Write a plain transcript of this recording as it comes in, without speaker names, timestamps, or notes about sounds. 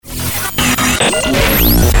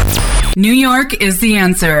New York is the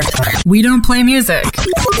answer. We don't play music.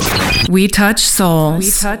 We touch souls.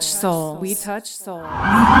 We touch souls. We touch souls.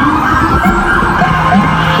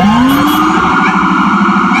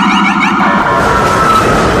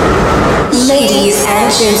 Ladies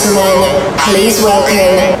and gentlemen, please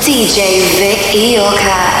welcome DJ Vic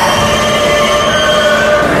Iorka.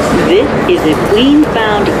 This is a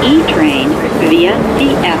Queens-bound E-train via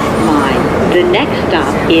the F line. The next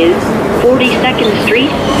stop is 42nd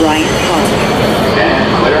Street, Bryant Park. Stand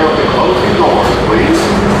clear of the closing doors, please.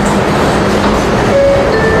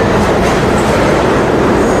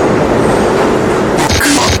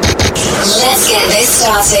 Let's get this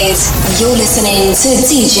started. You're listening to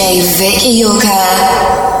DJ Vic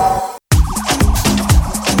Iorka.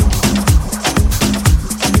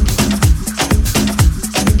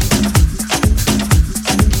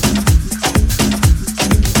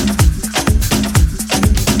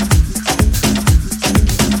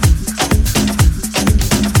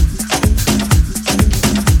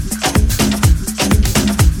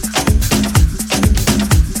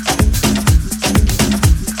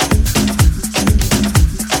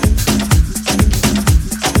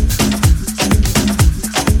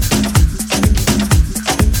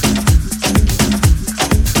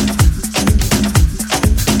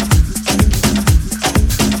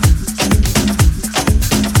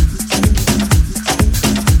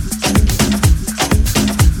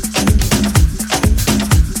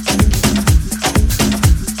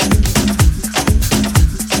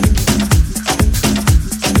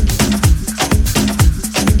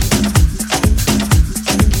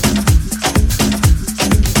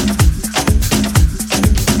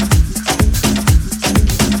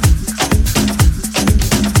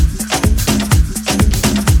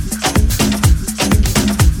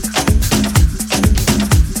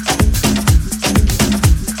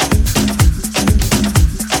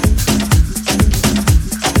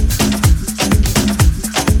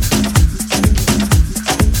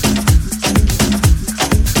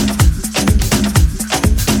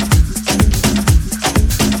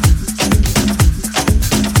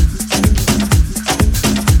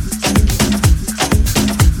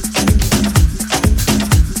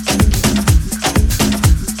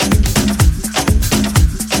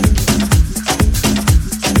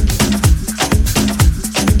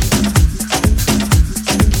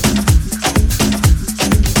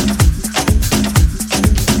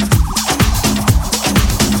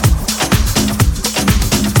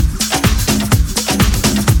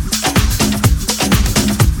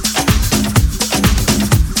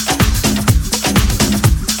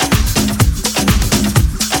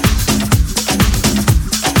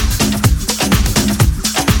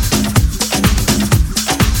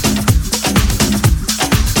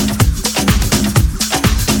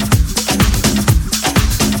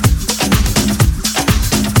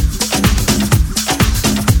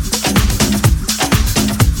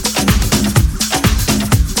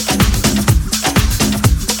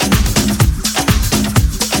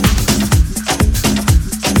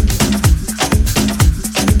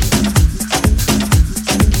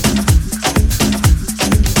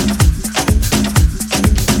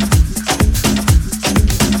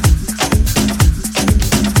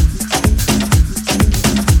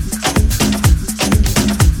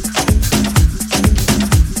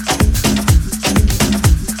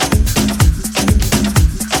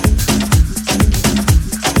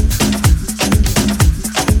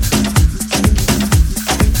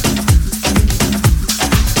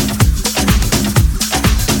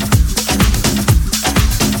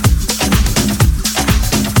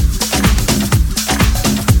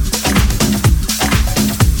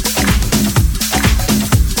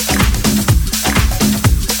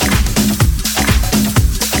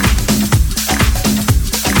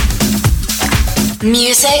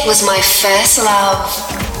 Music was my first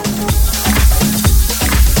love.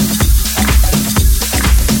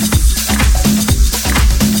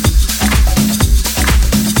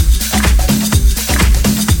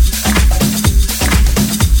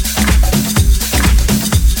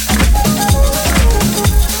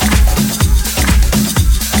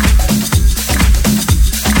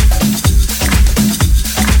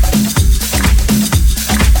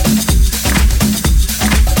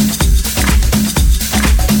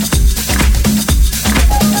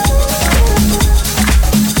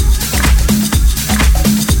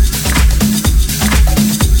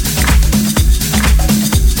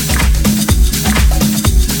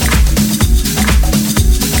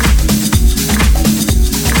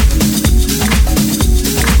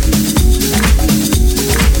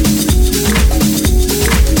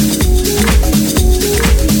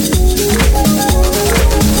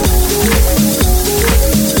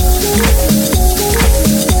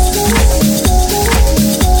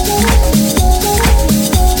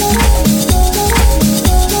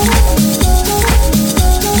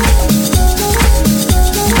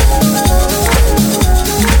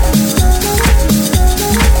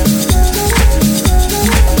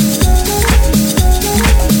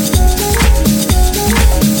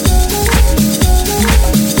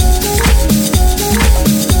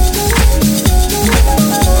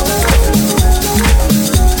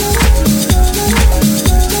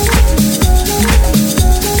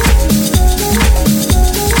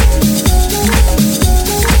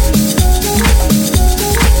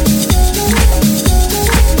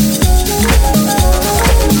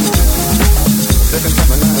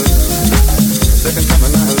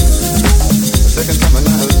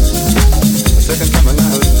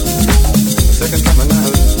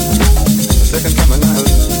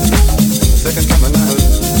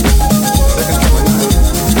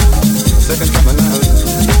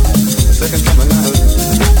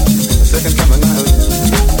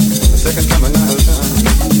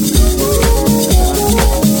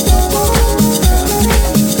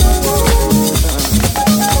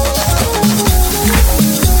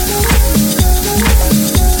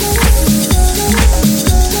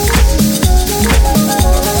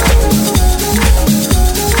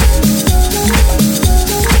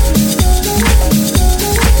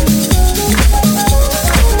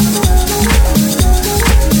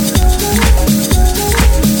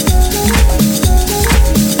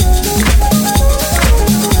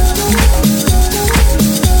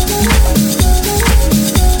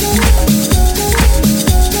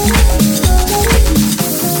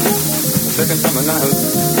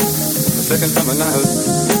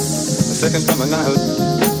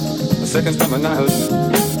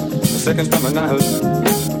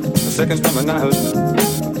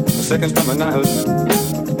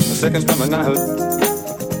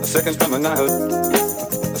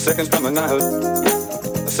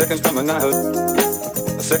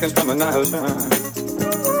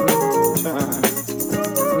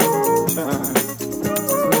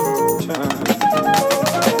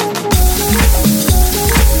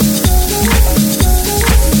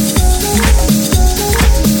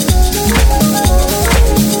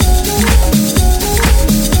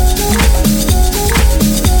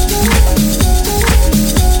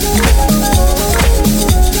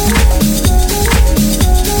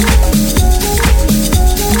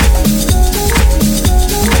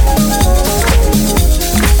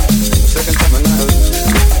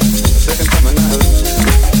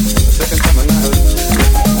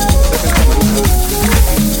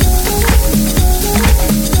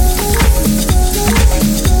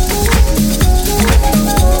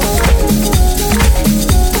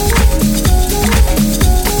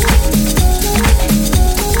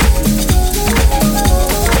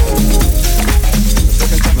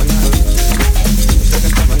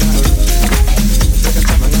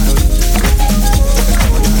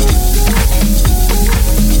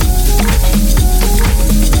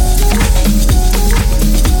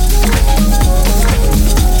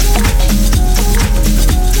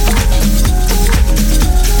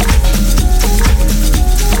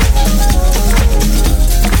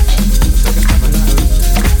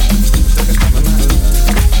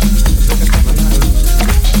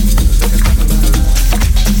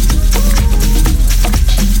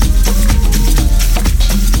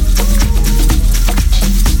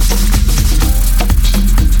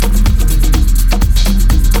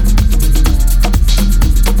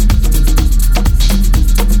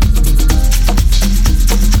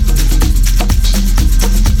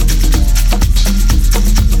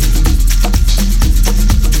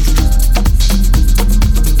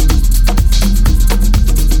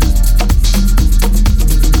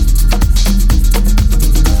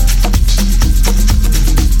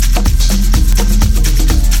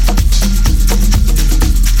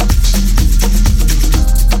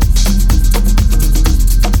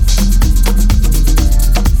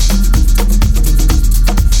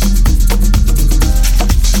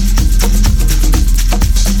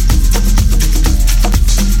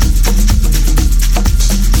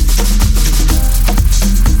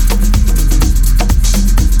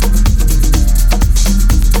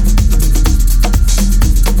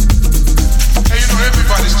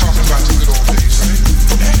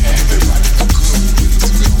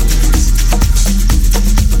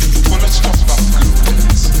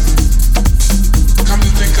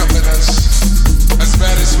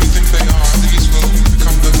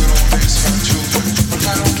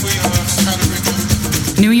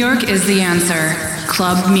 is the answer.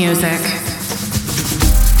 Club music.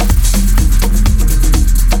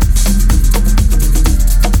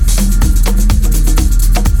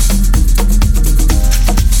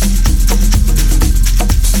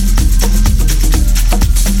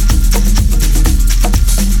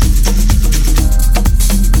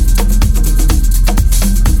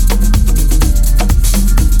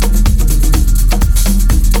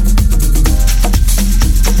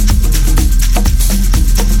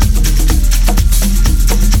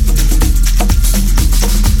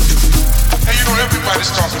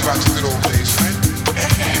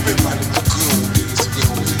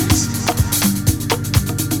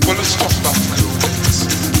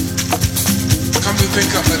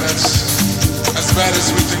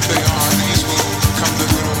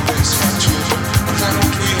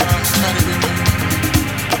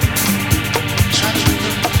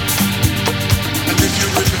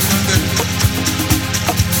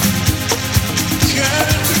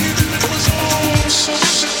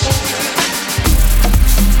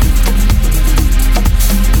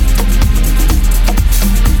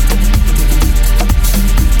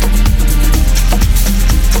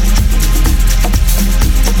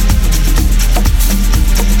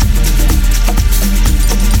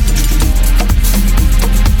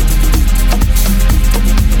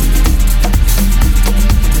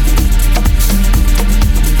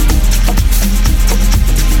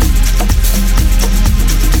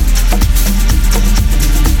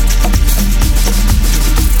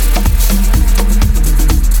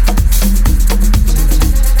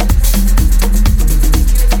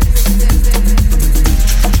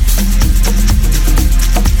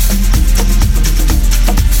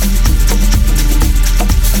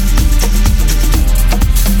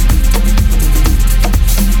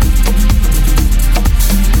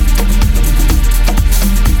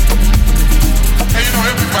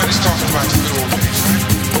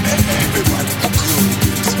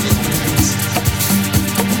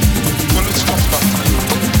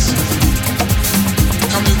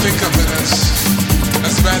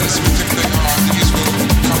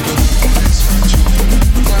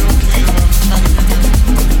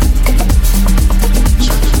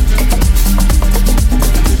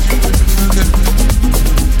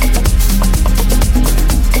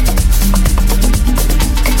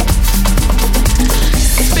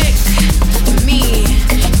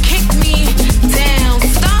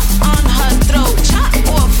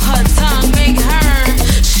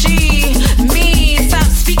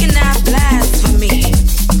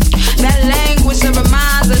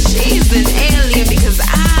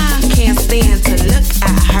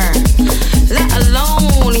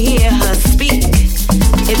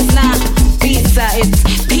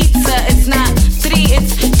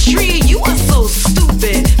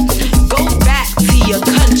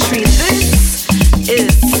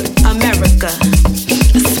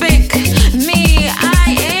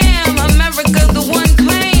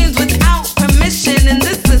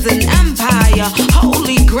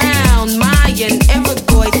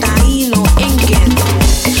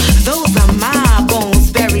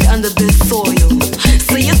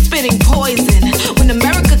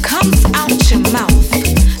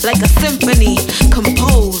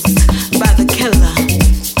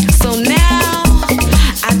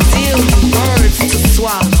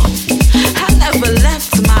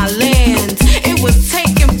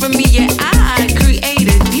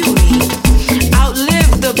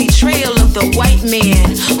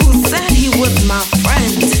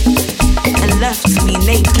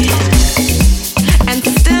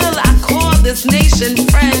 Russian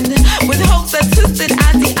friend, with hopes that twisted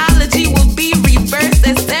ideology will be reversed,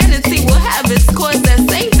 that sanity will have its course, that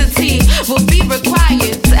sanctity will be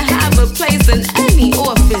required to have a place in any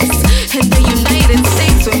office in the United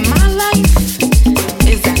States where my life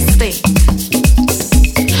is at stake.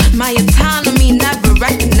 My autonomy never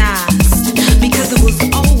recognized, because it was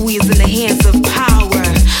always in the hands of power,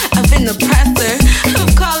 of an oppressor,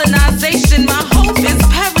 of colonization. My hope is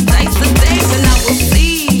paradise the day when I will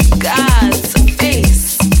see God's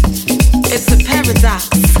face. It's a paradox,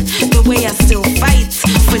 the way I still fight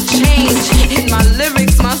for change. In my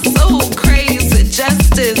lyrics, my soul craves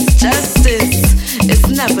justice. Justice is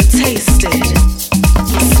never tasted.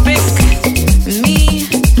 Spick me,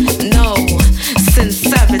 no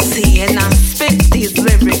sincerity, and I spit these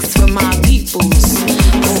lyrics for my peoples,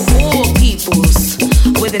 for all peoples,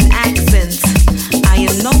 with an accent I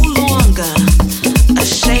am no longer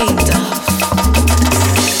ashamed of.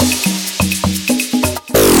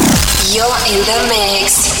 You're in the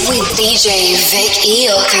mix with DJ Vic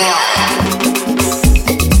Ioka.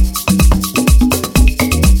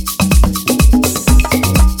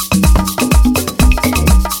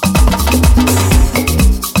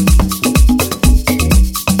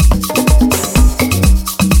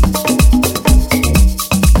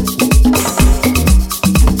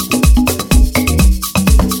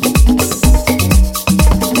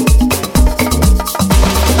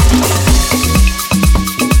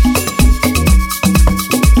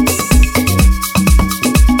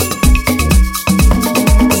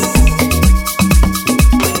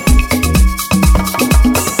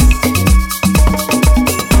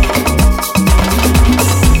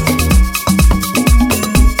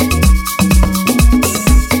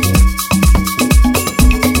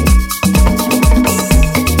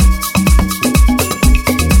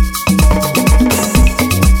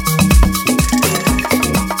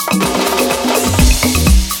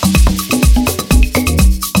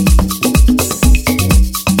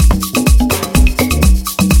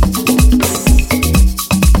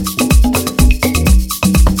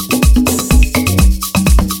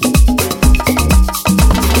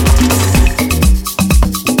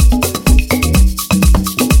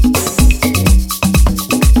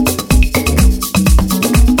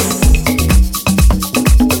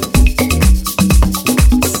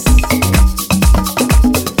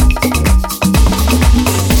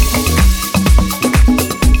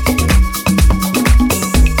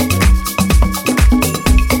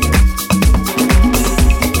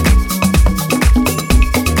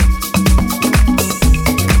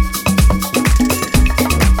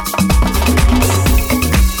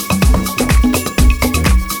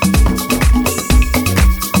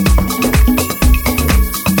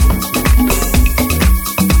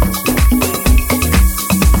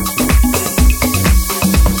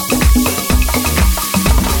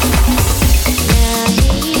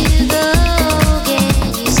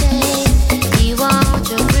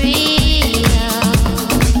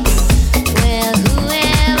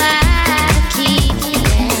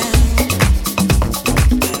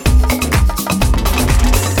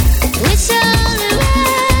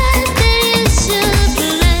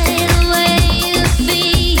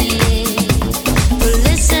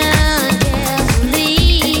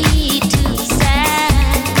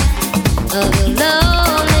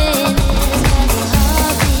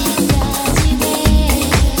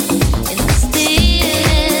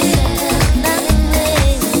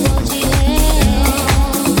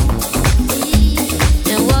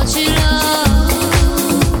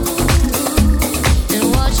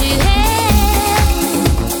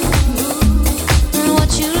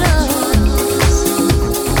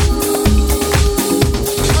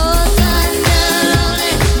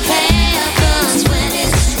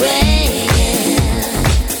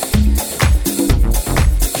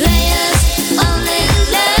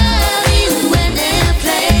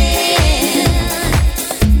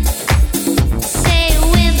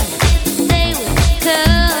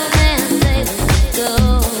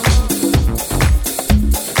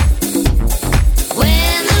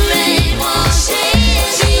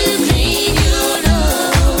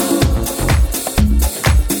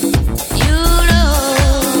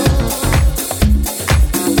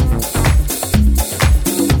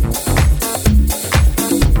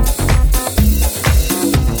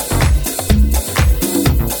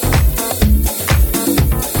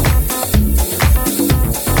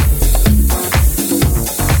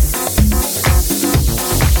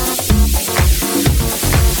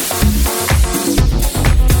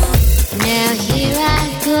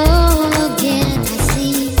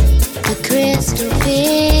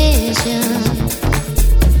 vision.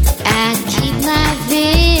 I keep my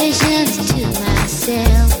visions to myself.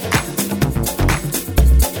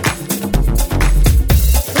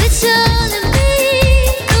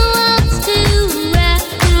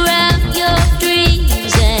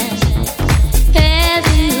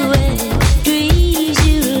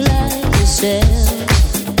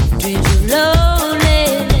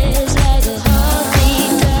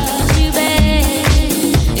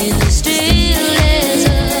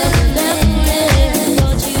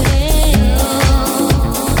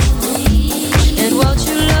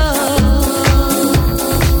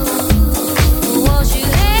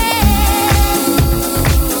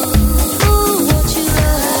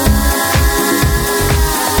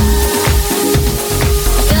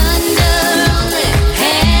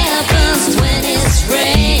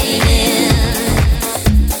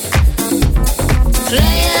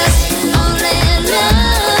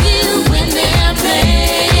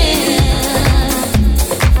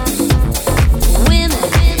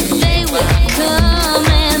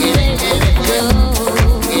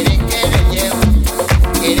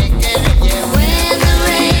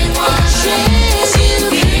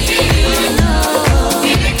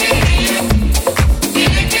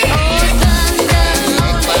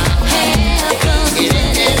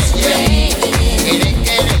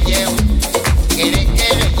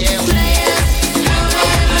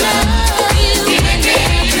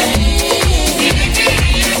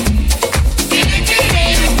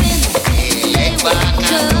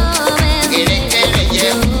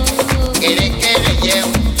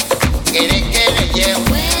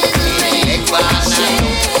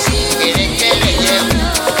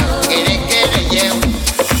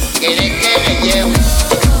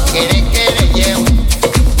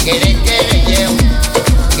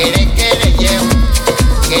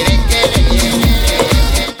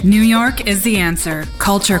 New York is the answer.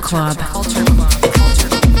 Culture Club.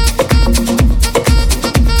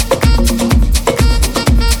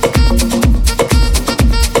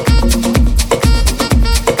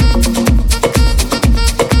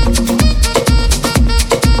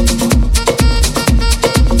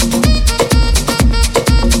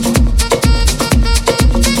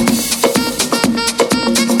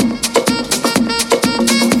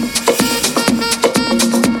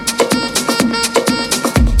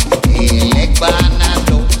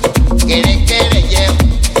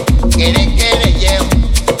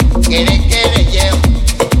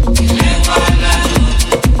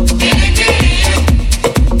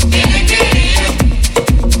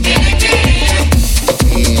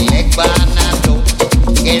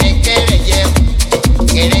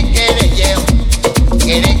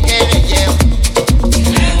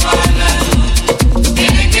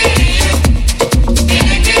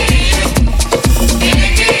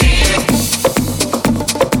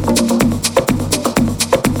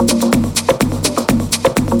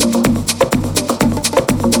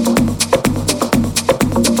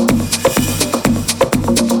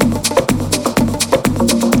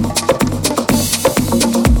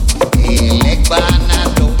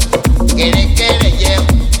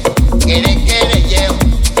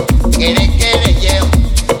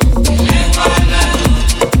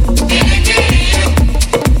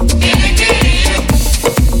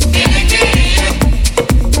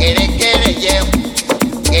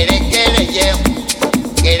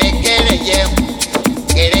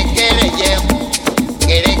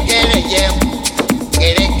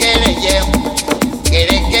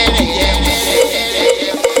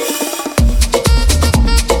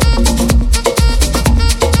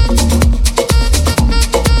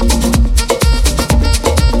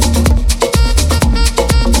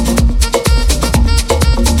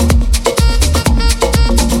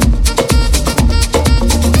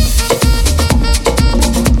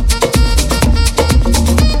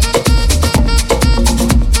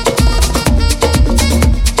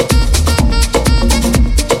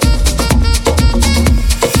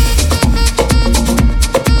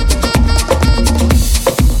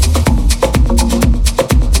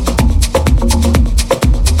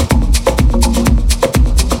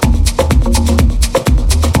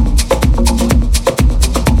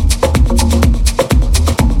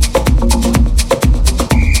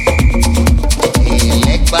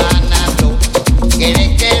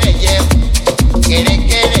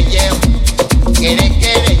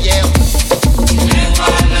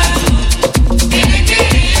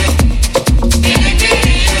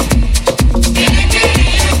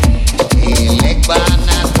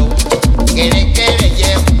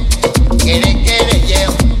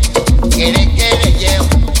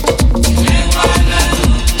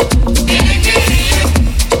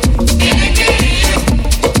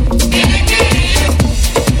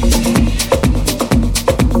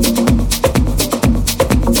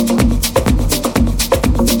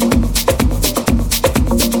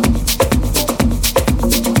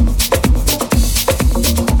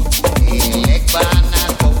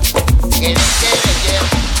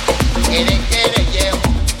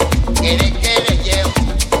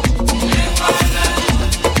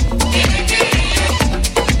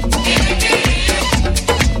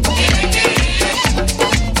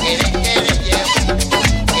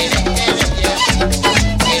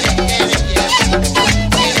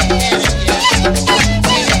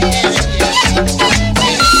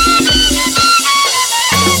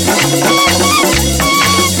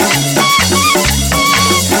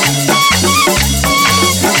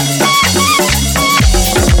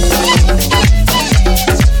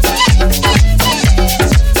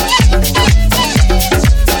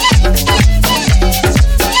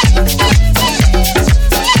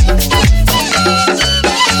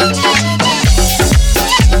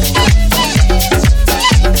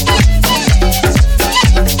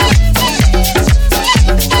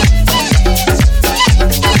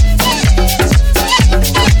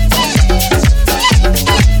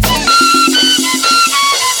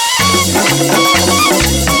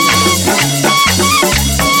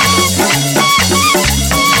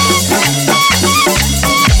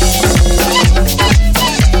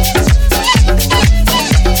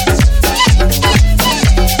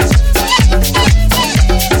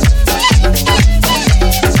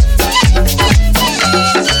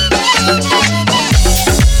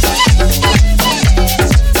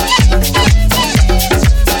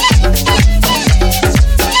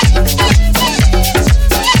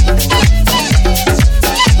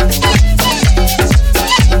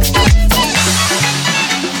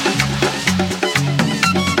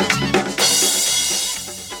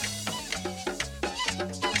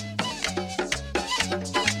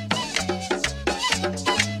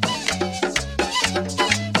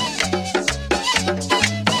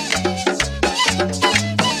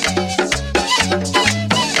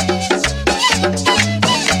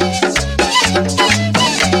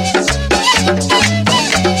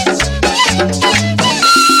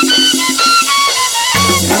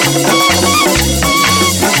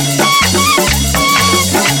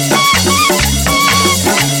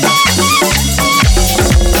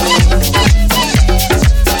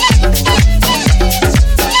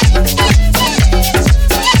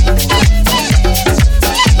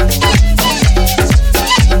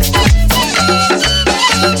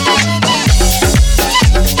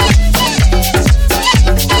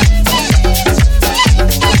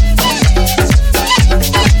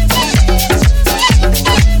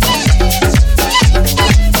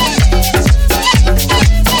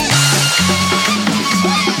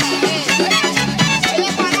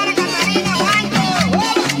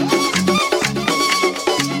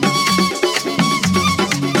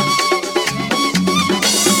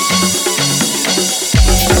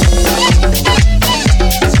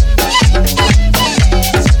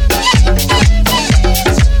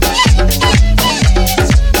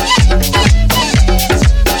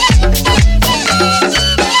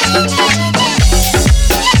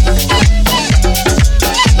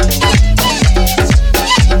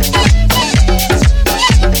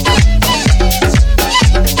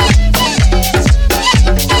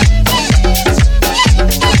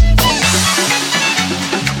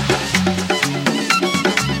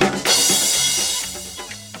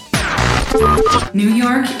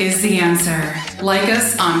 is the answer. Like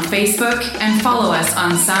us on Facebook and follow us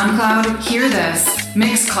on SoundCloud, Hear This,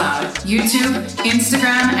 Mixcloud, YouTube,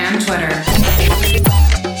 Instagram, and Twitter.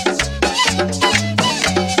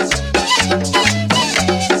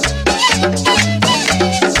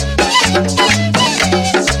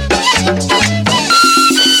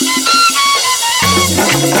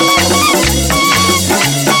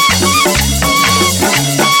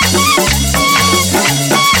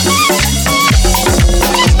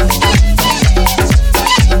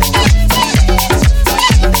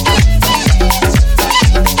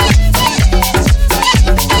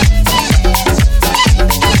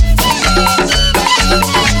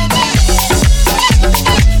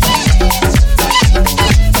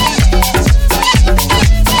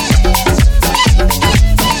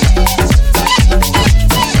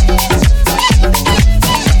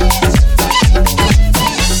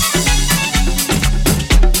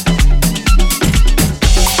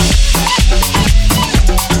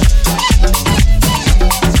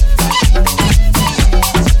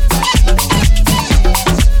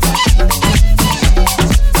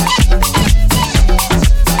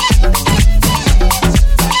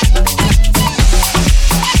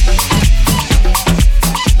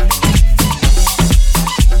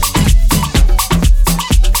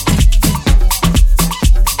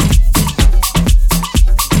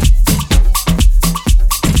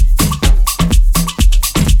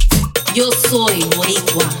 Yo soy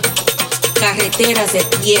boricua, carreteras de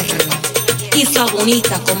tierra, isla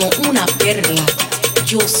bonita como una perla.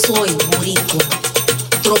 Yo soy boricua,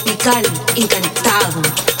 tropical, encantado,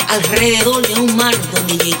 alrededor de un mar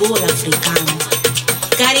donde llegó el africano.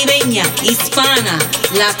 Caribeña, hispana,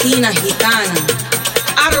 latina, gitana,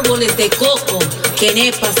 árboles de coco,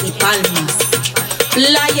 quenepas y palmas,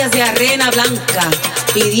 playas de arena blanca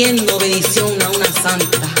pidiendo bendición a una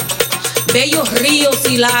santa. Bellos ríos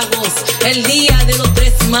y lagos, el día de los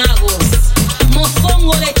tres magos,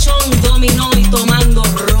 mofongo, lechón, dominó y tomando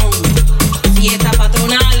ron, fiestas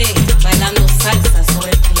patronales, bailando salsa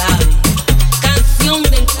sobre el clave, canción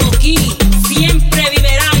del coquí, siempre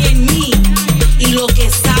viverán en mí, y lo que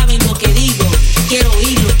saben, lo que digo, quiero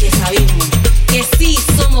oír lo que sabemos, que sí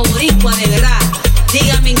somos boricua de verdad,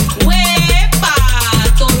 dígame, huepa,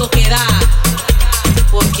 todo lo que da,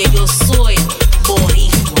 porque yo soy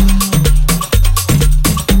boricua.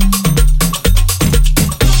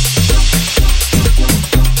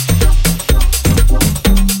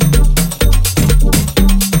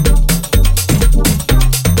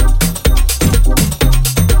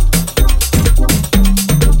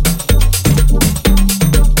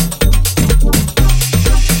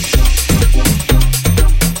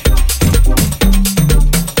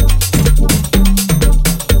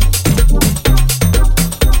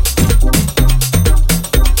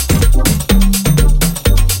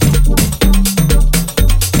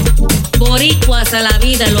 A la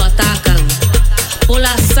vida lo atacan por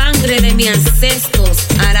la sangre de mis ancestros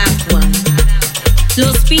aracuan.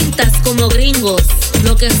 Los pintas como gringos,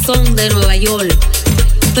 lo que son de Nueva York,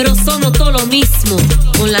 pero somos todo lo mismo,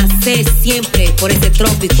 con la sed siempre por ese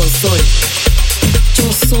trópico sol.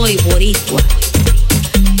 Yo soy boricua,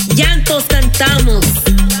 llantos cantamos,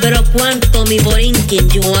 pero cuánto mi borinquen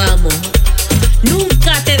yo amo.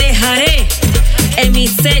 Nunca te dejaré, en mi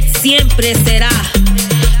sed siempre será.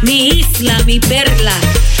 Mi isla, mi perla,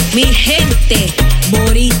 mi gente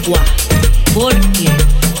boricua, porque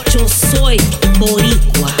yo soy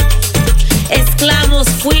boricua. Esclavos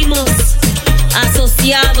fuimos,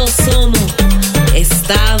 asociados somos,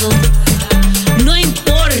 Estado. No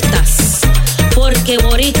importas, porque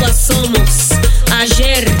boricua somos,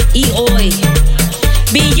 ayer y hoy.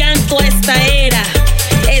 Villanto esta era,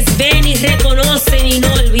 es ven y reconocen y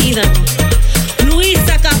no olvidan.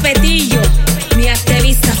 Luisa Capetillo, mi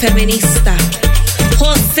activista feminista.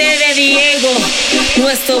 José de Diego,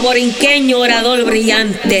 nuestro borinqueño orador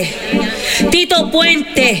brillante. Tito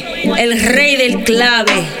Puente, el rey del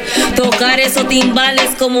clave. Tocar esos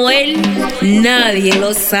timbales como él, nadie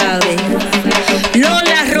lo sabe.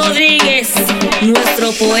 Lola Rodríguez,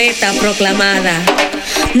 nuestro poeta proclamada.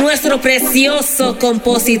 Nuestro precioso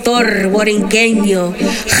compositor borinqueño,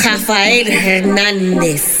 Rafael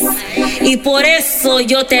Hernández. Y por eso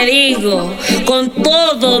yo te digo, con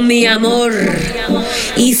todo mi amor,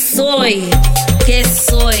 y soy, que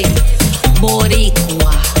soy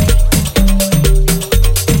boricua.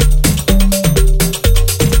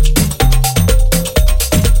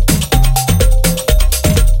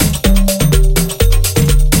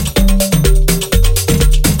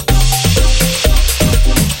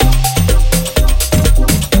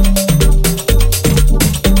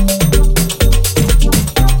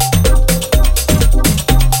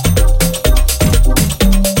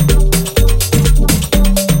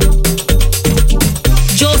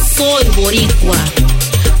 Boricua.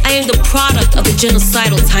 I am the product of the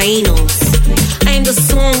genocidal Tainos. I am the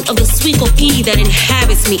song of the sweet coquí that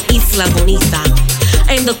inhabits mi Isla Bonita.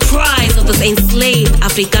 I am the cries of the enslaved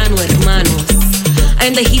Africano hermanos. I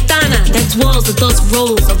am the gitana that dwells the dust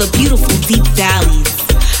rolls of the beautiful deep valleys.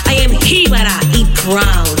 I am Jibara y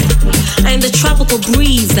proud. I am the tropical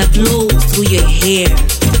breeze that blows through your hair.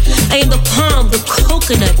 I am the palm, the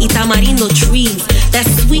coconut y tamarindo trees that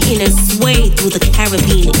sweeten and sway through the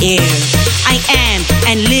Caribbean air. I am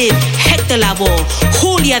and live Hector Lavoe,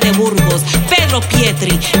 Julia de Burgos, Pedro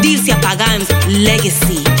Pietri, Dircea Pagan's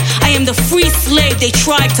legacy. I am the free slave they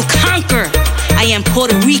tried to conquer. I am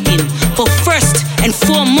Puerto Rican, but first and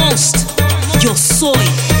foremost, yo soy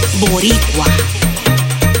Boricua.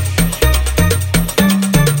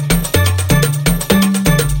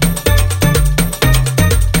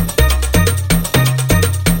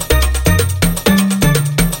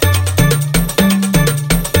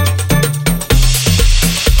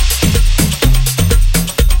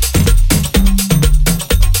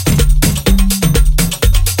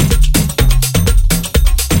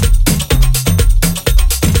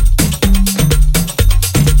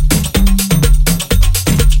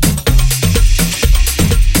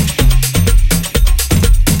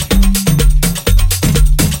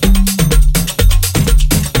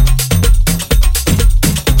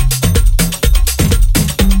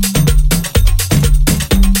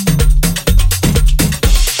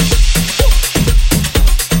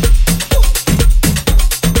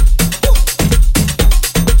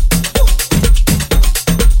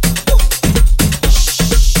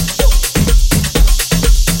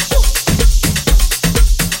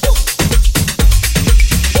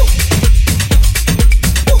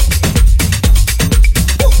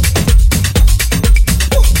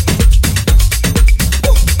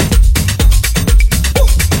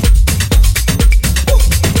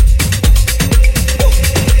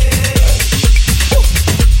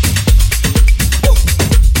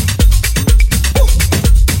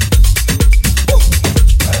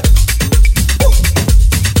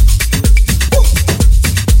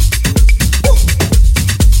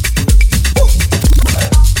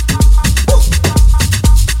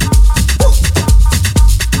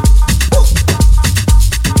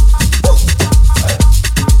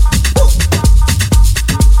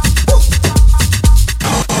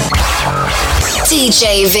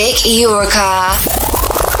 DJ Vic Iorka.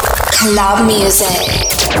 Club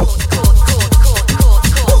music.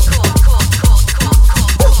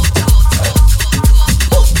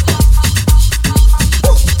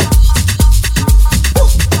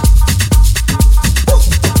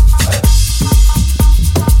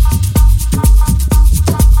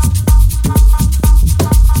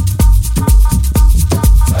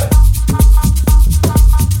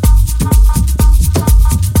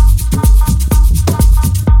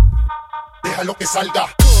 Déjalo que salga.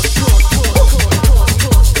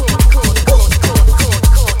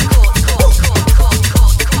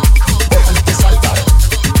 Déjalo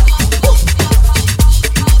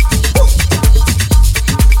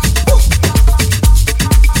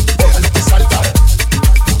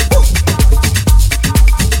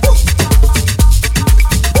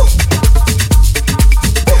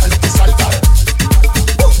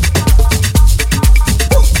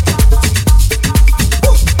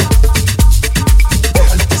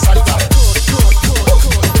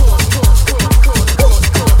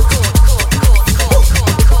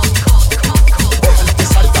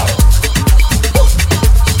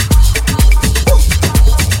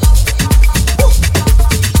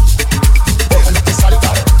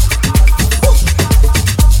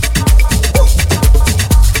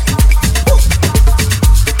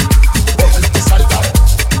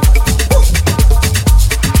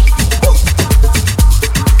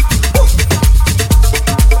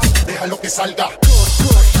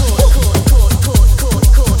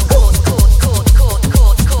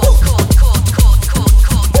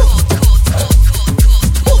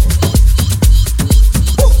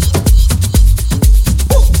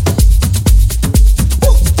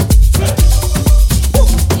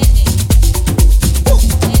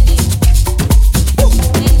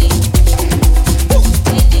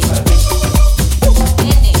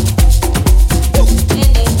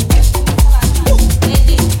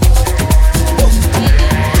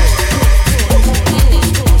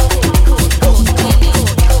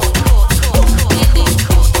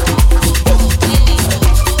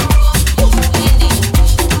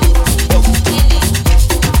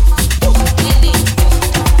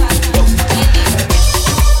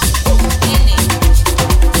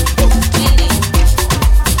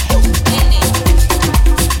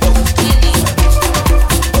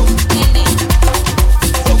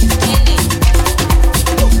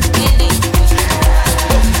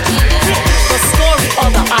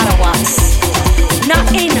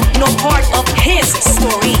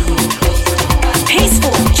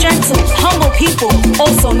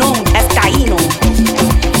also known as Taíno.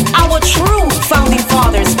 Our true founding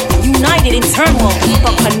fathers, united in turmoil,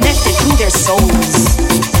 but connected through their souls.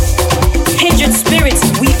 Kindred spirits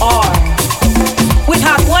we are. With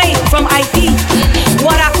Hakuay from Haití,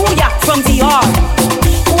 Guaracuya from DR,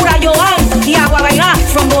 Urayoan y Aguarayá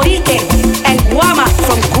from Borique, and Guama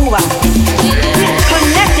from Cuba.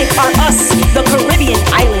 Connected are us, the Caribbean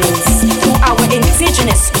islands, through our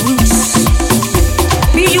indigenous roots.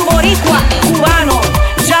 Biyu Boricua, Cubano,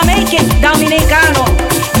 Jamaican, Dominicano,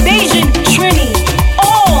 Bajan, Trini,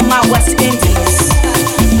 all my West Indies.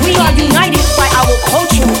 We are united by our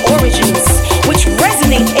cultural origins, which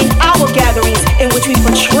resonate in our gatherings, in which we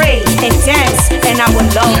portray and dance, and our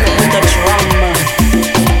love with the drum.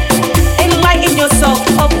 Enlighten yourself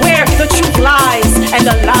of where the truth lies and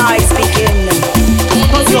the lies begin.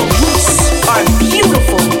 Cause your roots are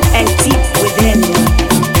beautiful and deep within.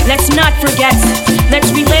 Let's not forget,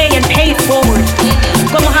 let's relay and pay it forward.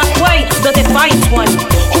 Como Hakuay, the defiant one,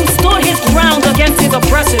 who stood his ground against his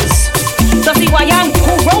oppressors. The Siwayan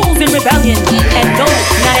who rose in rebellion, and though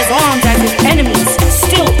not as armed as his enemies,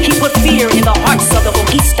 still he put fear in the hearts of the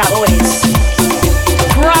conquistadores.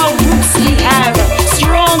 Proud roots we have,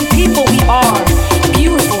 strong people we are,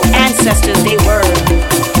 beautiful ancestors they were.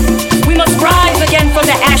 We must rise again from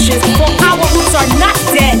the ashes, for our roots are not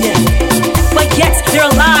dead, but yet they're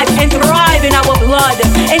alive and thrive in our blood,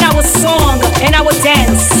 in our song, in our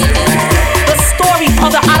dance. The story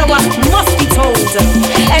of the Arawak must be told,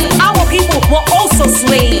 and our people were also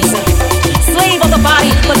slaves. Slave of the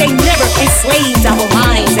body, but they never enslaved our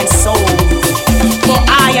minds and soul. For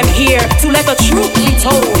I am here to let the truth be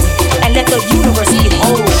told, and let the universe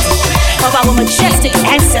behold of our majestic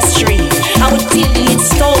ancestry, our deeply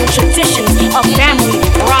installed traditions of family,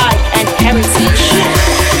 pride, and heritage.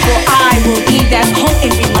 For I will be that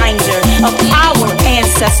potent reminder of our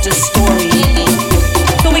ancestors' story,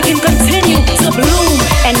 so we can continue to bloom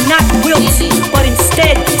and not wilt, but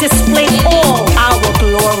instead display all our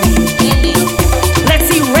glory.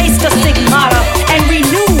 Let's erase the stigmata and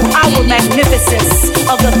renew our magnificence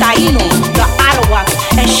of the Taíno, the Arawak,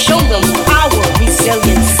 and show them our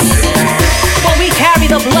resilience. For we carry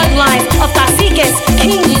the bloodline of caciques,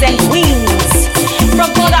 kings, and queens,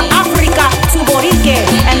 from toda Africa to Borique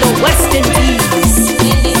and the West Indies.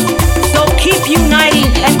 So keep uniting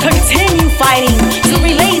and continue fighting to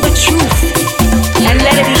relay the truth, and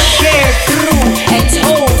let it be shared through and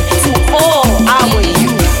told to all our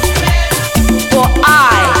youth. For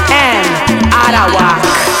I am Arawak.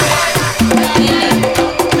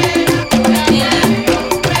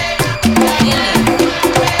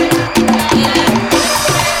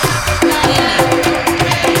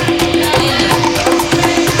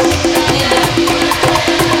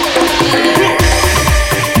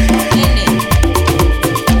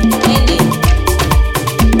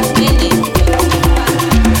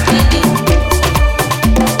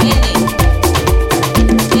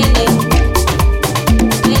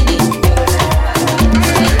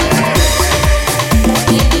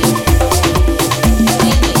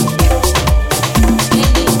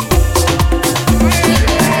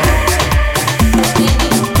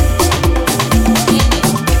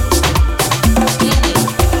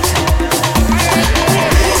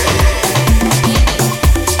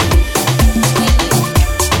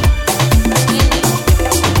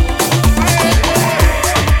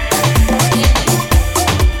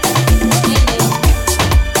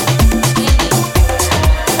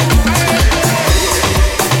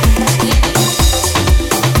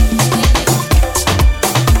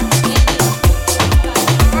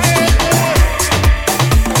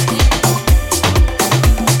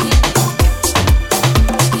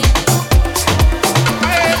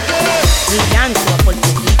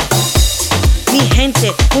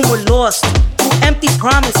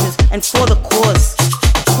 Promises and for the cause.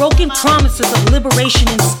 Broken promises of liberation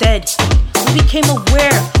instead. We became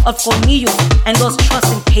aware of colmillos and lost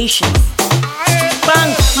trust and patience. Pan,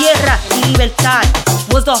 tierra y libertad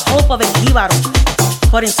was the hope of El Jíbaro.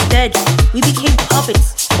 But instead, we became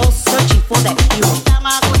puppets, all searching for that hero.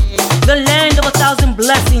 The land of 1,000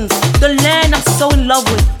 blessings, the land I'm so in love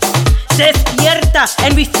with. Despierta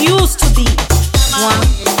and refuse to be. Juan,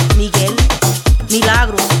 Miguel,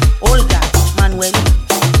 Milagros, Olga, Manuel,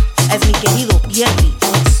 es mi querido Pierri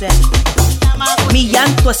Moisés. Mi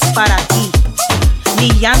llanto es para ti, mi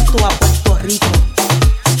llanto a Puerto Rico.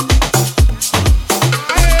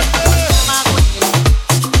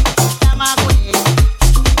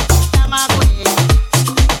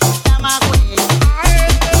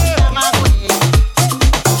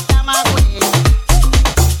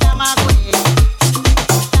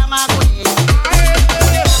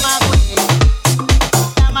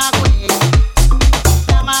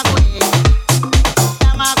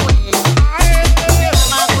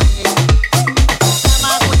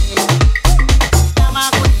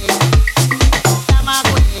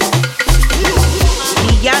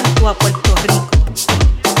 a Puerto Rico.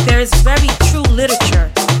 There is very true literature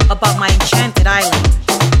about my enchanted island,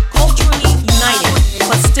 culturally united,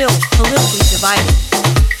 but still politically divided.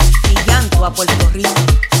 Mi llanto a Puerto Rico.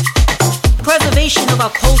 Preservation of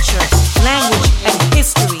our culture, language, and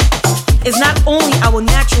history is not only our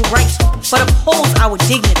natural right, but upholds our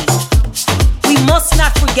dignity. We must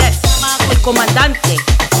not forget El Comandante,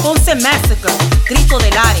 Ponce Massacre, Grito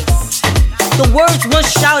de Lares. The words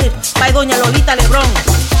once shouted by Doña Lolita Lebrón,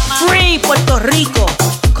 "Free Puerto Rico,"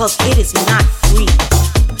 cause it is not free.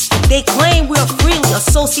 They claim we are freely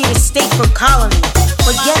associated states from colony,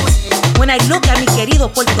 but yet, when I look at mi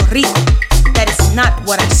querido Puerto Rico, that is not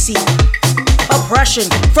what I see. Oppression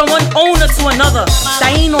from one owner to another,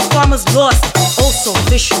 Taino farmers lost, also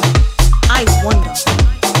fishing. I wonder,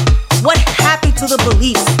 what happened to the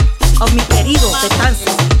beliefs of mi querido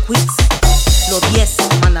Betances bequeaths? Los 10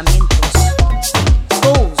 mandamientos.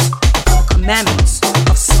 Those are the commandments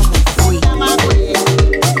of someone free.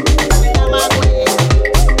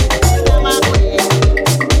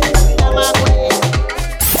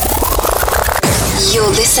 You're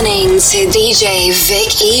listening to DJ Vic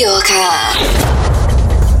Iorka.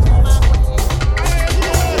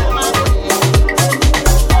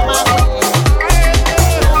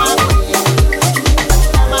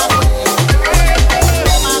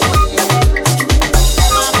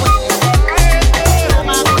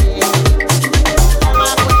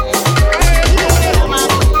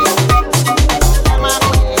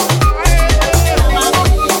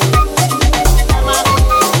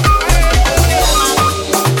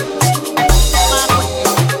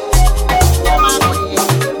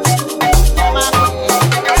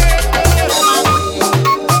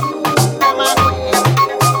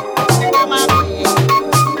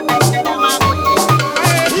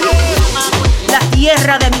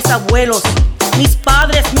 Abuelos, mis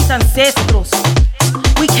padres, mis ancestros.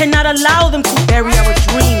 We cannot allow them to bury our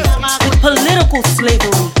dreams with political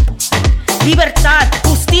slavery. Libertad,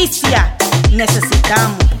 justicia,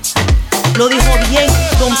 necesitamos. Lo dijo bien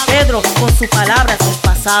Don Pedro con sus palabras del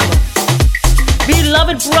pasado.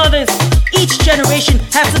 Beloved brothers, each generation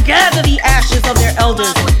has to gather the ashes of their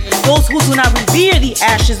elders. Those who do not revere the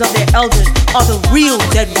ashes of their elders are the real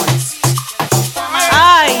dead ones.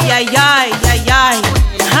 Ay, ay, ay, ay, ay.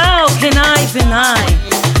 How can I deny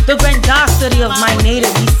the grandiosity of my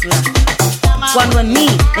native isla? Cuando en mí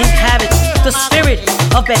inhabits the spirit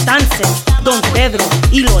of Betances, Don Pedro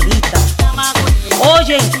y Lolita.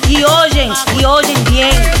 Oyen y oyen y oyen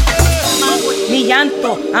bien. Mi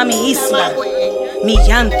llanto a mi isla, mi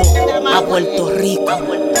llanto a Puerto Rico.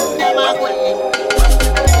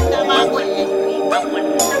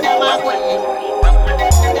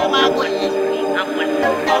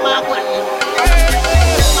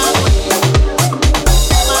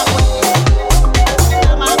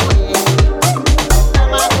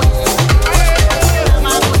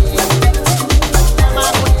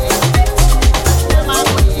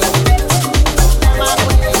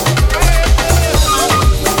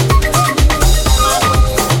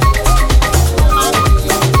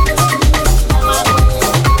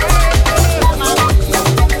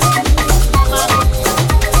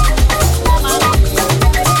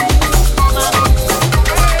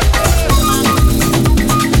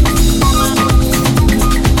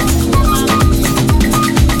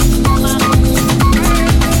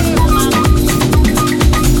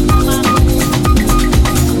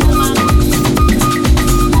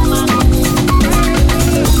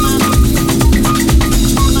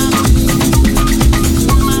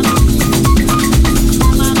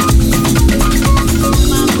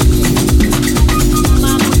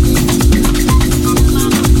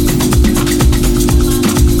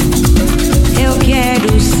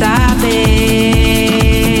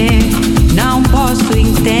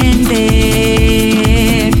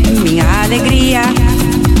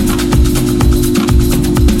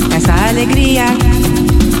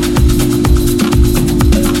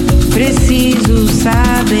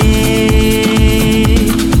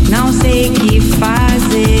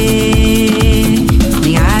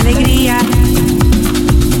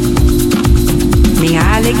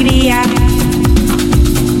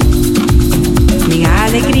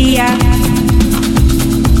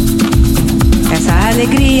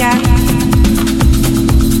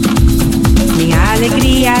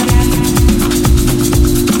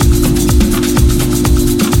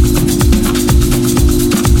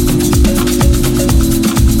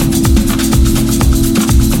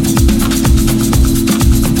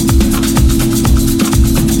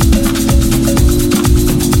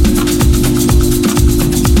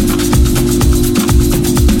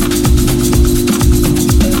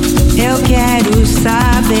 Eu quero quero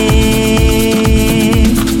saber,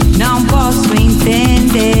 não posso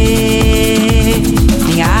entender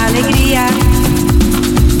minha alegria,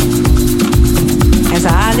 essa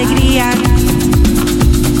alegria.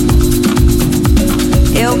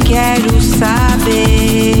 Eu quero saber,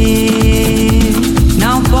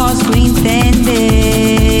 não posso entender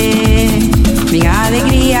minha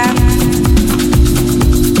alegria,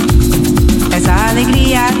 essa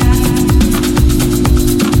alegria.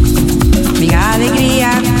 Minha alegria,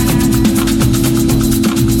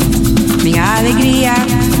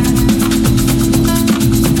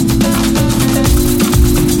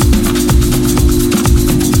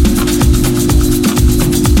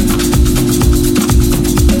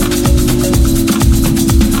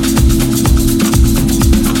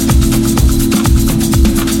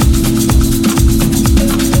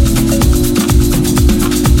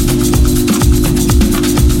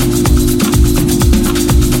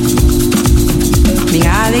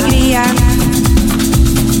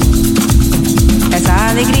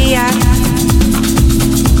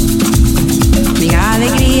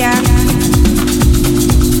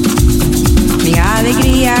 minha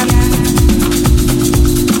alegria.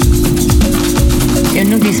 Eu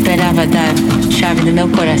nunca esperava dar chave do meu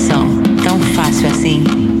coração tão fácil assim.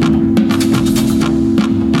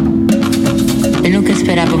 Eu nunca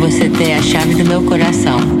esperava você ter a chave do meu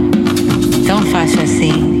coração tão fácil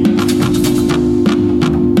assim.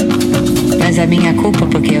 Mas a minha culpa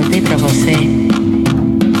porque eu dei pra você.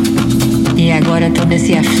 E agora tô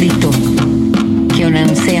nesse aflito que eu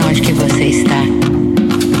não sei onde que você está.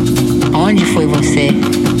 Onde foi você?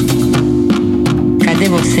 Cadê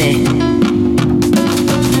você?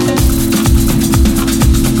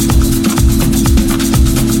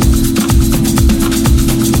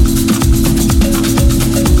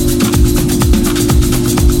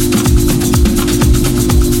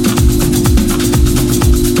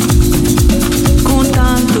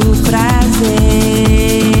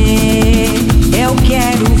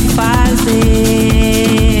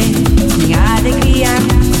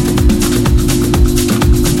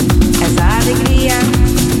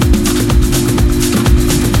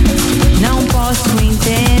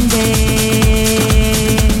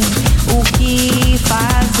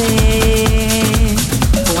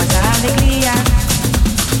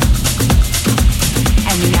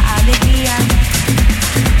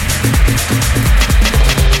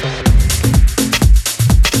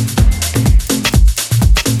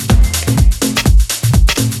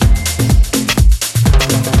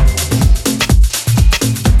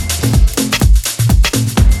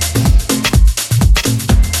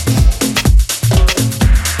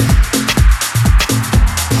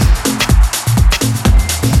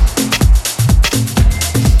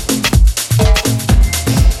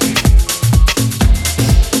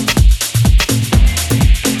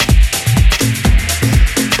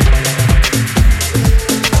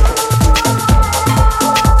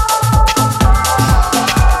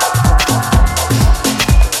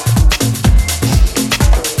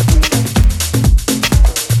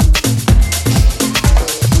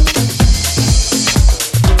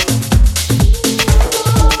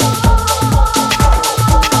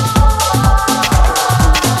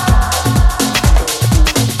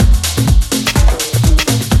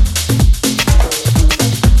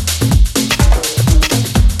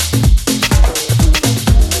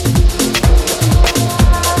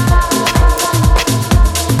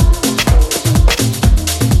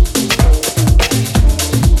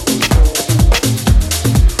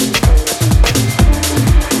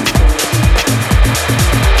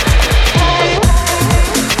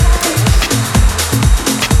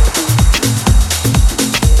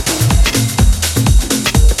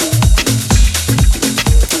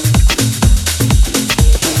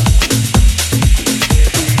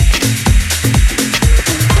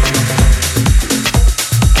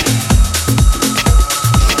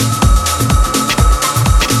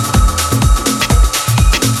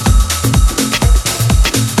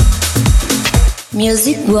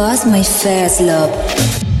 Music was my first love.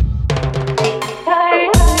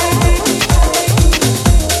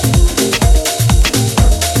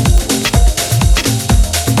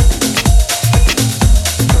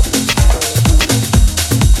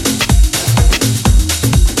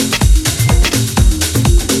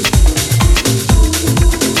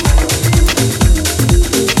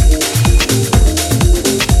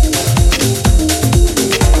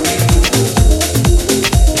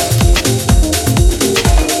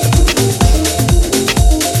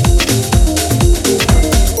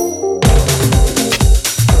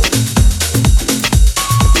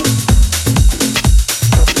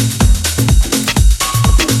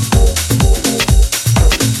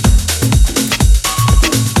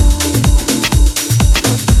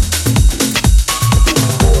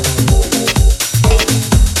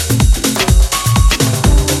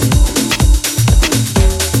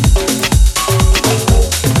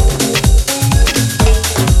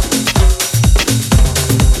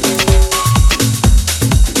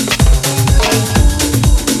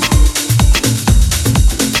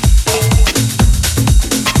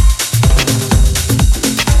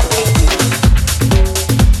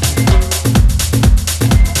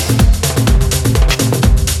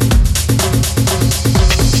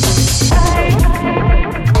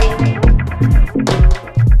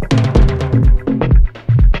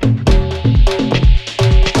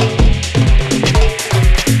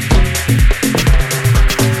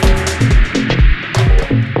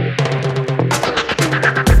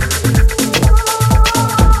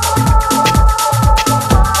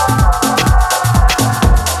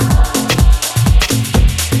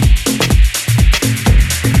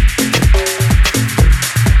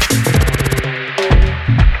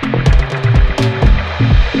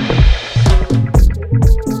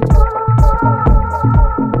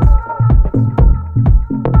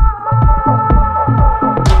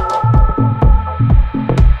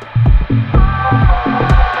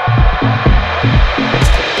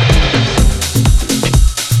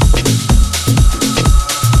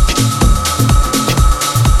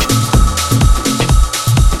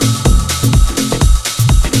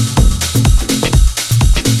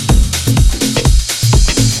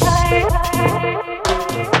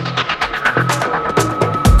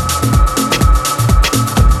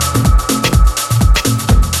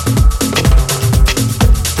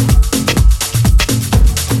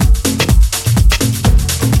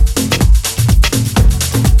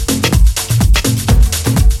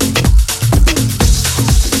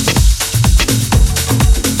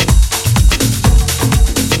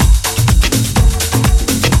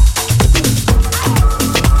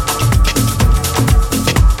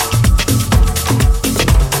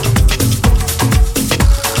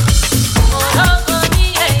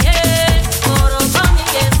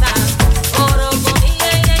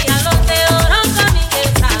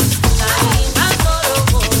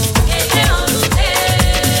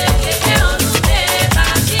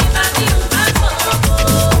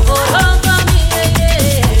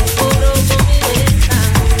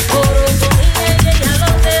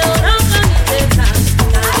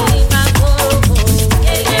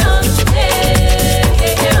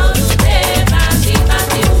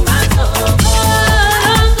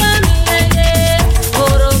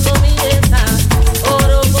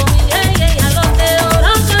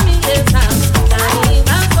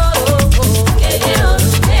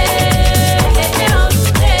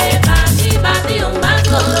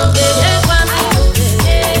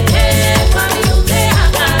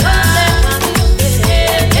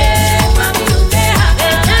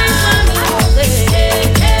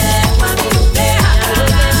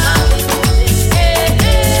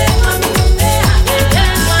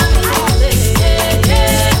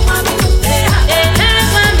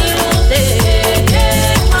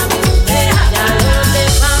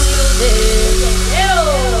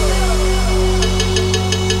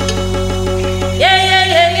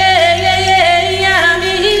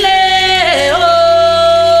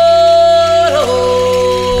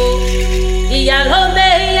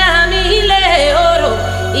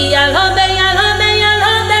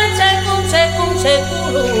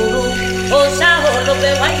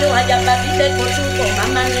 se cochuco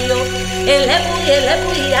mamanio. El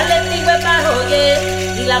epuy, aletiwe baroye.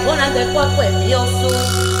 Y la bona de cuaco es diosu.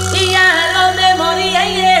 Y a los de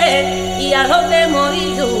morir, y a los de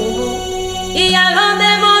morir, y a los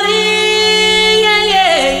de morir,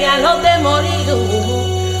 y a los de morir.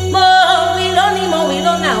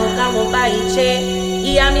 Mowilo na okamo baiche.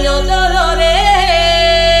 Y a mi dolores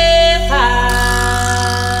fa.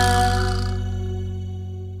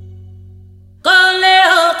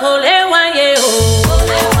 Kole waye ho.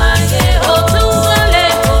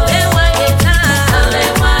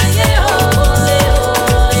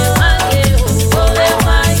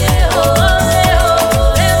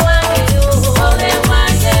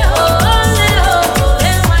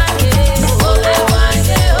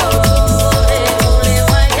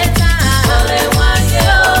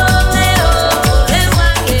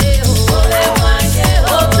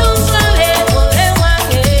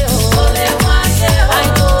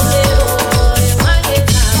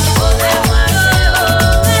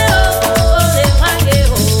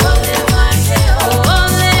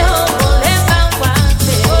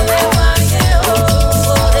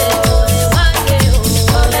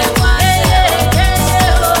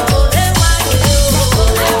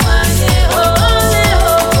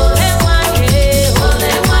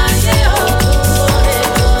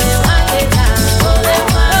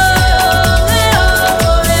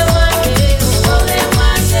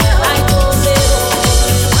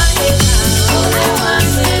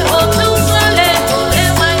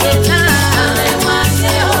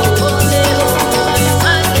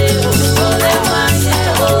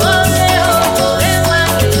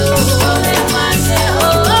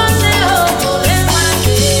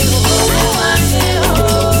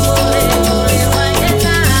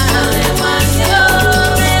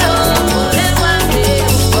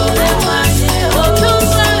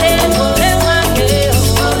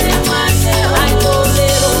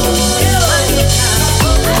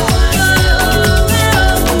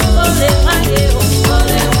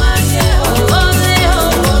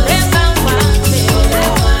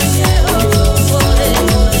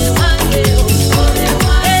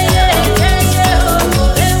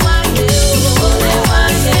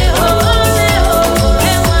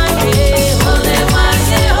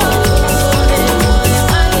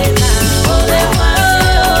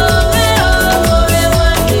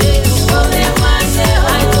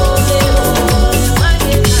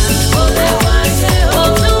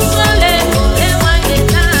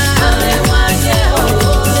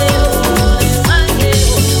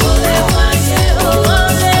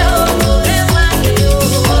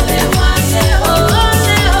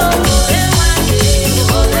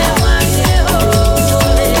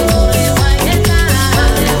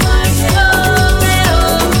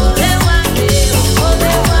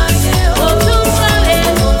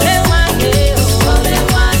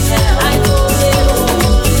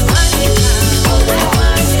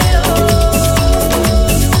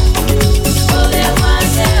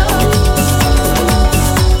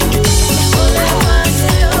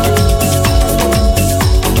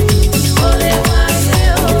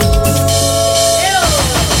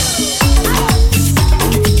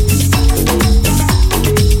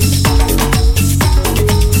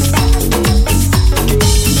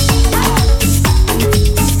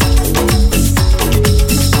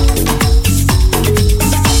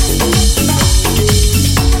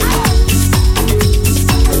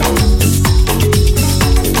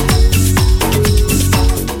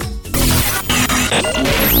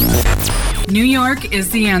 New York is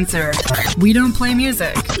the answer. We don't play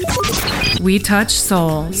music. We touch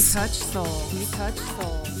souls. We touch souls. We touch souls.